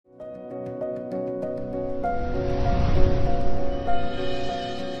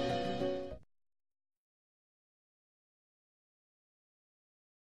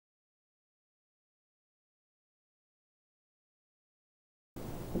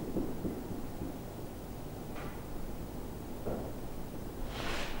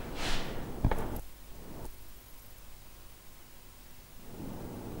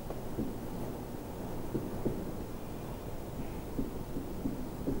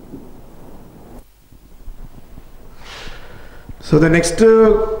So the next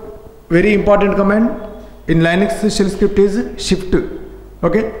very important command in Linux shell script is shift.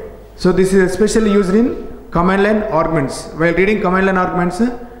 Okay, so this is especially used in command line arguments. While reading command line arguments,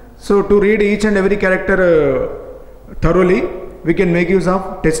 so to read each and every character thoroughly, we can make use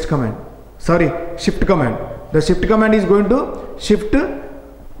of test command. Sorry, shift command. The shift command is going to shift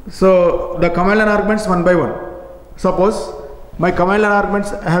so the command line arguments one by one. Suppose my command line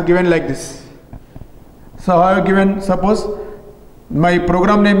arguments I have given like this. So I have given, suppose my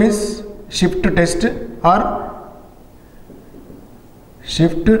program name is shift test or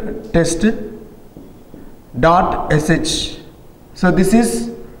shift test dot sh. So this is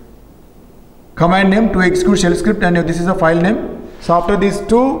command name to execute shell script, and this is a file name. So after these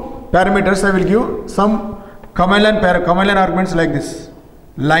two parameters I will give some command line arguments like this.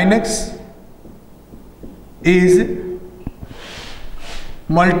 Linux is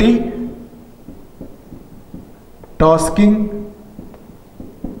multi-tasking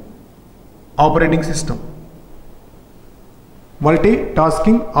operating system.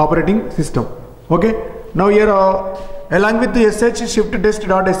 Multitasking operating system. Okay. Now here along with the sh shift test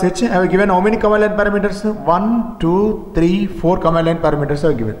dot sh I have given how many command line parameters? 1, 2, 3, 4 command line parameters I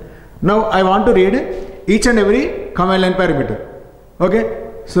have given. Now I want to read each and every command line parameter.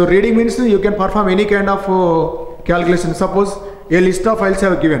 Okay. So reading means you can perform any kind of calculation. Suppose a list of files I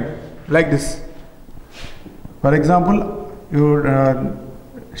have given like this. For example, you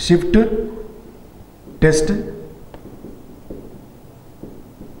shift test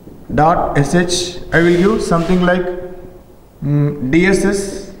dot sh I will use something like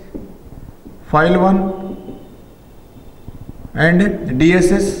dss file 1 and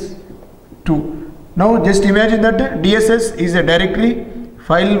dss 2. Now just imagine that dss is a directory,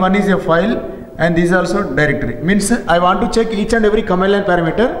 file 1 is a file, and this is also directory. Means I want to check each and every command line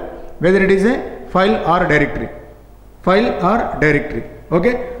parameter whether it is a file or directory.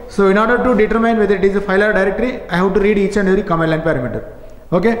 Okay. So in order to determine whether it is a file or directory, I have to read each and every command line parameter.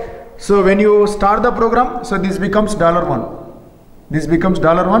 Okay. So when you start the program, so this becomes $1. This becomes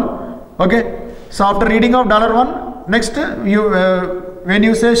 $1. Okay. So after reading of $1, next you when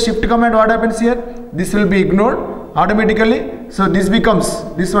you say shift command, what happens here? This will be ignored automatically. So this becomes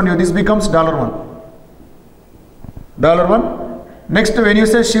this becomes $1. Next when you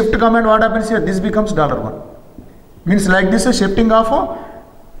say shift command, what happens here? This becomes $1. Means like this shifting of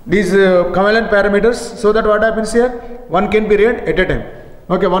these command line parameters, so that what happens here? One can be read at a time.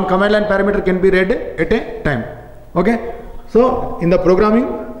 Okay, one command line parameter can be read at a time. Okay. So in the programming,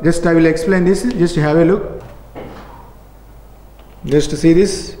 just I will explain this. Just have a look. Just see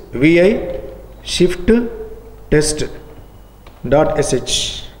this vi shift test dot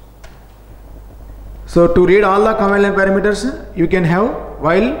sh. So to read all the command line parameters, you can have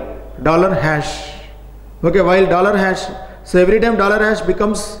while $hash. Okay, while $hash. So every time $hash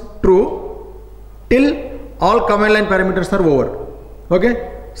becomes true till all command line parameters are over. Okay.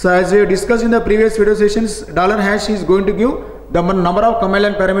 So as we have discussed in the previous video sessions, $hash is going to give the number of command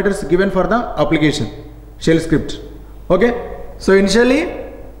line parameters given for the application shell script. Okay. So initially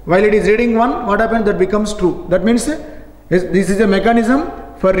while it is reading 1, what happens? That becomes true. That means this is a mechanism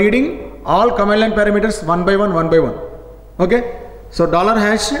for reading all command line parameters one by one. Okay. So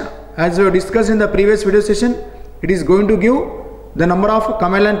 $hash, as we have discussed in the previous video session, it is going to give the number of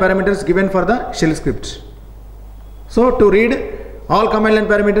command line parameters given for the shell script. So to read all command line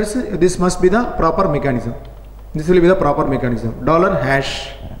parameters, this must be the proper mechanism. This will be the proper mechanism.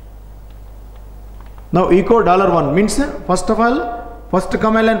 $hash. Now echo $1 means first of all, first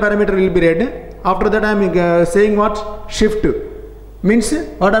command line parameter will be read. After that I am saying what? Shift. Means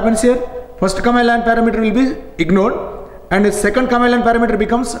what happens here? First command line parameter will be ignored and the second command line parameter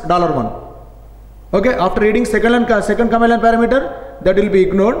becomes $1. Okay, after reading second command line parameter, that will be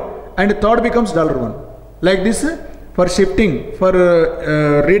ignored and third becomes $1. Like this for shifting, for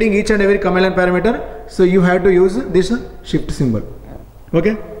reading each and every command line parameter, so you have to use this shift symbol.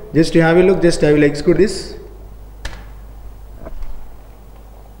 Okay, just to have a look, just I will execute this.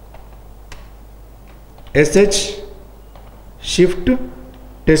 sh shift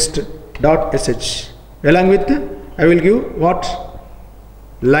test dot sh. Along with I will give what?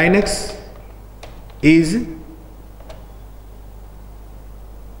 Linux is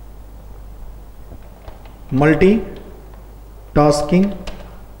multi-tasking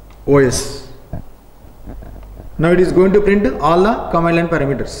OS. Now it is going to print all the command line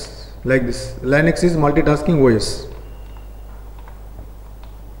parameters like this. Linux is multitasking OS.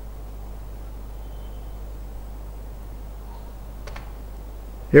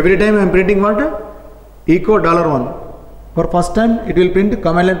 Every time I am printing what? Echo $1. For first time it will print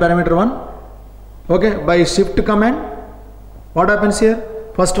command line parameter 1. Okay, by shift command, what happens here?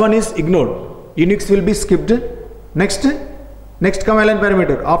 First one is ignored. Unix will be skipped. Next command line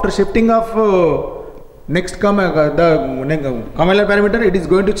parameter. After shifting of the command line parameter, it is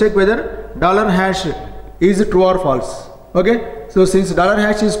going to check whether $# is true or false. Okay, so since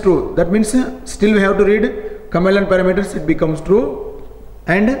 $# is true, that means still we have to read command line parameters. It becomes true.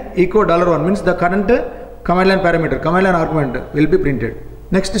 And echo $1 means the current command line parameter, command line argument will be printed.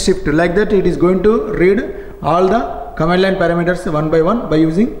 Next shift, like that it is going to read all the command line parameters one by one by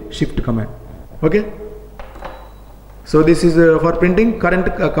using shift command. Okay, so this is for printing current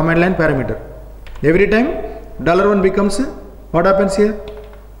command line parameter. Every time $1 becomes, what happens here?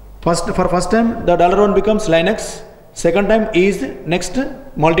 For first time the $1 becomes Linux, second time is next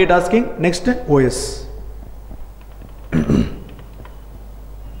multitasking, next OS.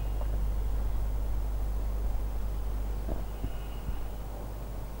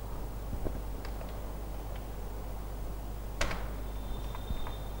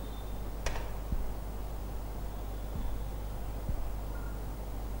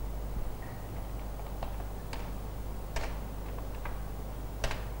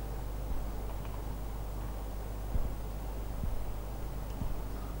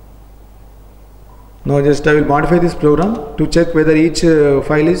 Now just I will modify this program to check whether each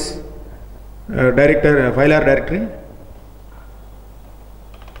file is file or directory.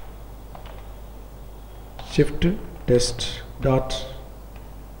 Shift test dot.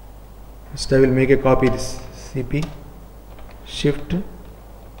 Just I will make a copy this cp shift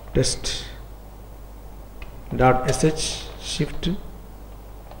test dot sh shift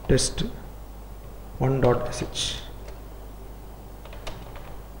test 1 dot sh.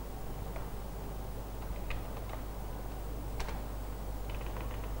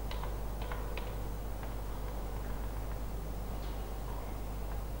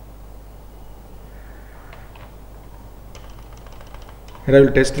 Here I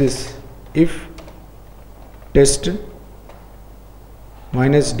will test this. If test -d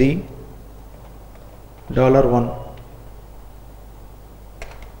 $1,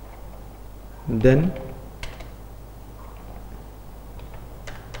 then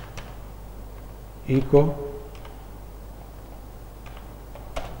echo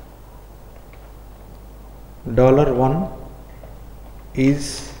 $1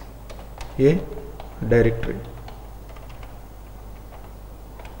 is a directory.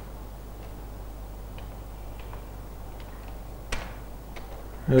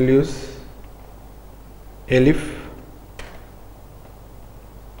 I will use elif,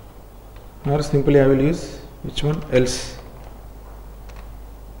 or simply I will use which one, else.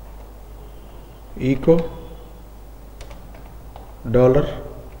 Echo $1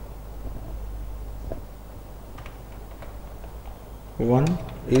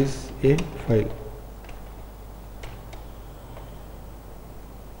 is a file.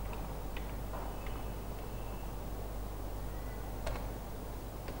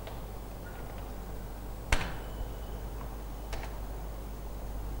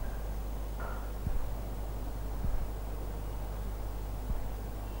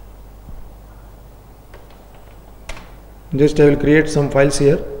 Just I will create some files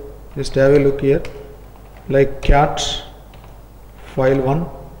here. Just have a look here, like cat file1.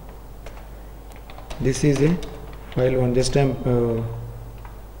 This is a file1. Just I am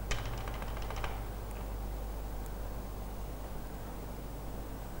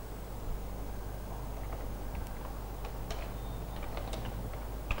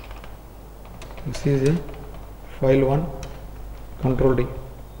this is a file1. Control D.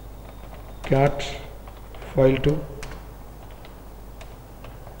 Cat file2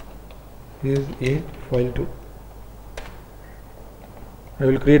 is a file2. I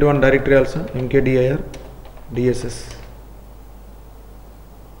will create one directory also, mkdir dss.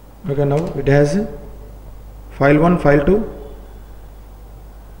 Okay, now it has file1, file2,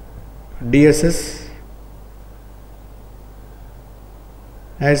 dss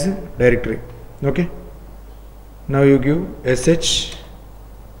as directory. Okay, now you give sh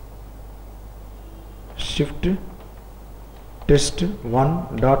shift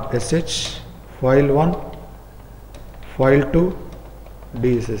test1.sh file1 file2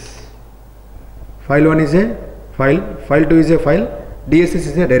 dss. File1 is a file, file2 is a file, dss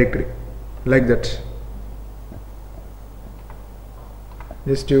is a directory, like that.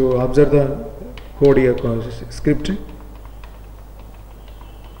 Just to observe the code here, script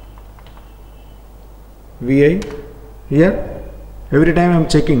vi. Here every time I am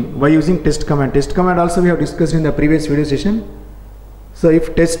checking by using test command. Test command also we have discussed in the previous video session. So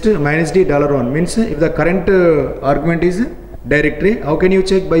if test -d $1 means if the current argument is directory, how can you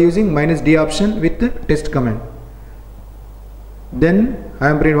check? By using -d option with the test command. Then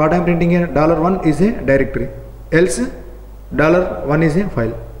what I am printing here, $1 is a directory, else $1 is a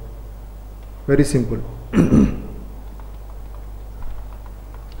file. Very simple.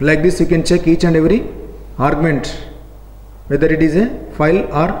 Like this you can check each and every argument whether it is a file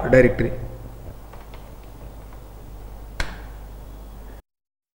or directory.